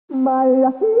Hello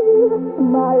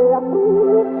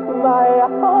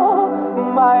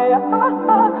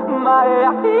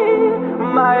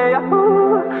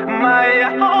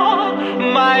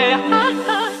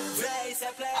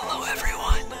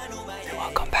everyone, and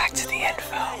welcome back to the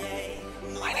info.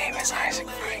 My name is Isaac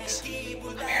Franks. I'm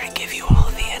here to give you all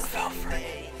of the info for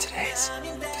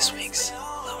this week's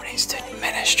Illuminate Student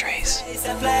Ministries. This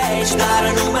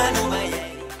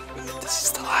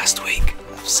is the last week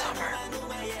of summer,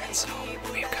 and so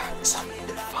we've got some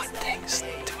fun things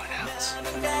to announce.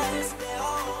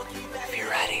 If you're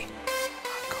ready,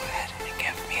 go ahead and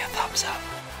give me a thumbs up,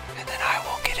 and then I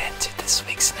will get into this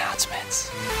week's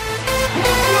announcements.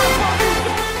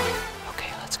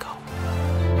 Okay, let's go.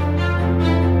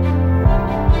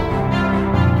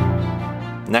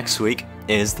 Next week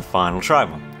is the final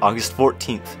tribal, August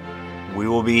 14th. We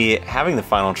will be having the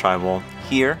final tribal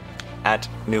here at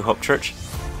New Hope Church.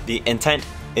 The intent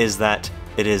is that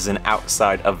it is an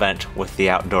outside event with the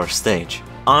outdoor stage.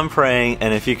 I'm praying,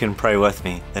 and if you can pray with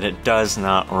me, that it does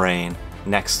not rain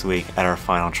next week at our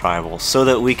final tribal, so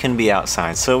that we can be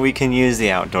outside, so we can use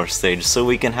the outdoor stage, so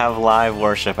we can have live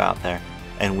worship out there,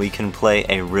 and we can play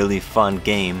a really fun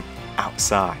game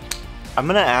outside. I'm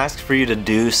gonna ask for you to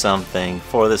do something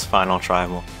for this final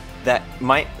tribal that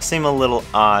might seem a little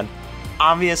odd.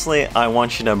 Obviously, I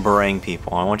want you to bring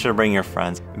people. I want you to bring your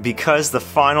friends, because the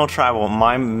final tribal,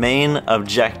 my main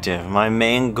objective, my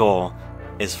main goal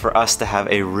is for us to have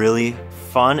a really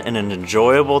fun and an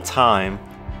enjoyable time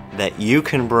that you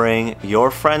can bring your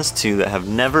friends to that have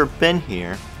never been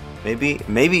here,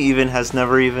 maybe even has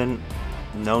never even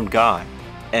known God.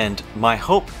 And my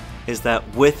hope is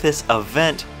that with this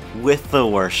event, with the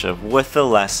worship, with the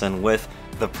lesson, with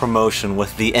the promotion,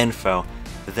 with the info,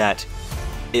 that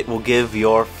it will give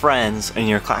your friends and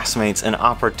your classmates an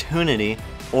opportunity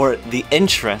or the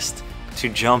interest to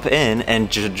jump in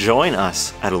and to join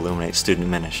us at Illuminate Student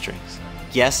Ministries.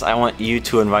 Yes, I want you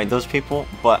to invite those people,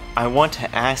 but I want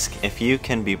to ask if you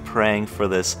can be praying for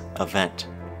this event.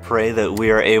 Pray that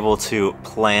we are able to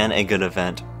plan a good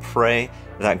event. Pray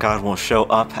that God will show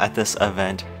up at this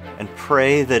event, and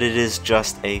pray that it is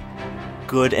just a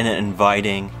good and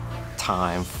inviting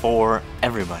time for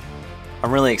everybody.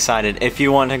 I'm really excited. If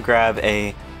you want to grab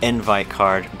a invite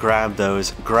card, grab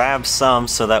those. Grab some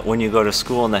so that when you go to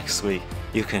school next week,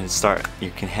 you can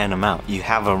hand them out. You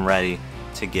have them ready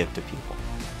to give to people.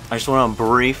 I just want to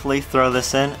briefly throw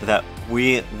this in that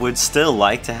we would still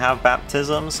like to have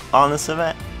baptisms on this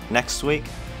event next week.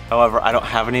 However, I don't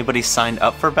have anybody signed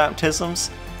up for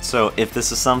baptisms. So if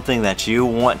this is something that you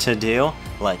want to do,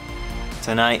 like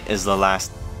tonight is the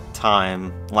last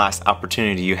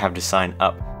opportunity you have to sign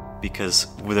up, because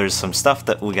there's some stuff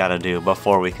that we gotta do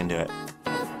before we can do it.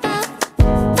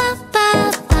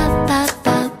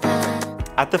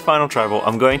 At the final tribal,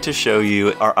 I'm going to show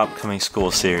you our upcoming school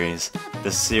series.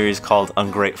 This series called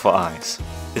Ungrateful Eyes.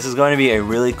 This is going to be a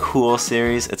really cool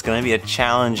series. It's going to be a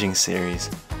challenging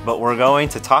series, but we're going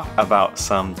to talk about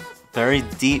some very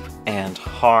deep and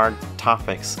hard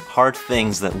topics, hard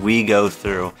things that we go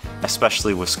through,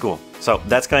 especially with school. So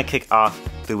that's going to kick off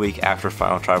the week after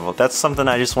Final Tribal. That's something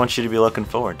I just want you to be looking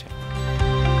forward to.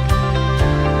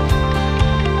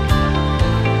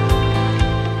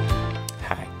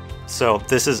 Hi. So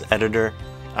this is Editor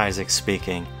Isaac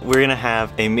speaking. We're going to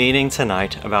have a meeting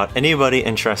tonight about anybody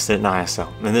interested in ISL.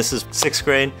 And this is 6th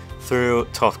grade through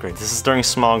 12th grade. This is during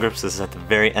small groups. This is at the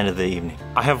very end of the evening.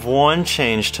 I have one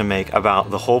change to make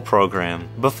about the whole program.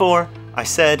 Before, I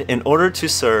said in order to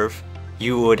serve,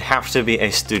 you would have to be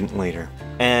a student leader.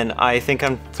 And I think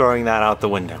I'm throwing that out the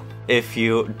window. If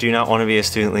you do not want to be a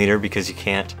student leader because you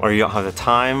can't, or you don't have the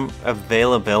time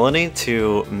availability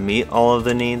to meet all of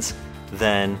the needs,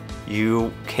 then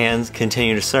you can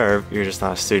continue to serve, you're just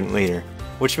not a student leader.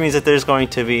 Which means that there's going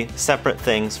to be separate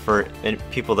things for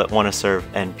people that want to serve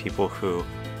and people who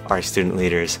are student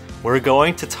leaders. We're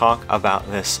going to talk about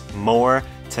this more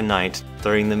tonight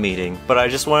during the meeting, but I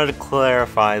just wanted to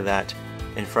clarify that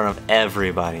in front of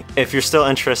everybody. If you're still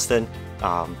interested,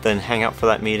 then hang out for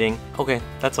that meeting. Okay,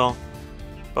 that's all.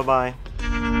 Bye-bye.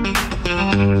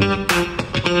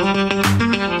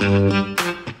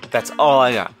 That's all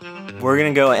I got. We're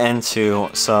gonna go into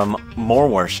some more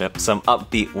worship, some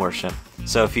upbeat worship.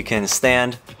 So if you can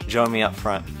stand, join me up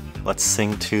front. Let's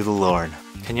sing to the Lord.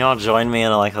 Can y'all join me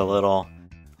in like a little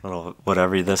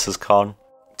whatever this is called?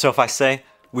 So if I say,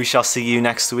 we shall see you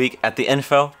next week at the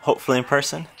info, hopefully in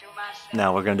person.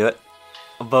 Now we're gonna do it.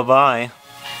 Bye-bye.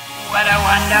 What a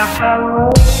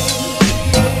wonderful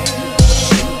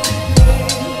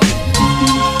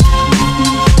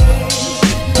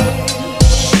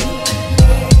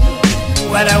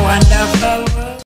what a wonderful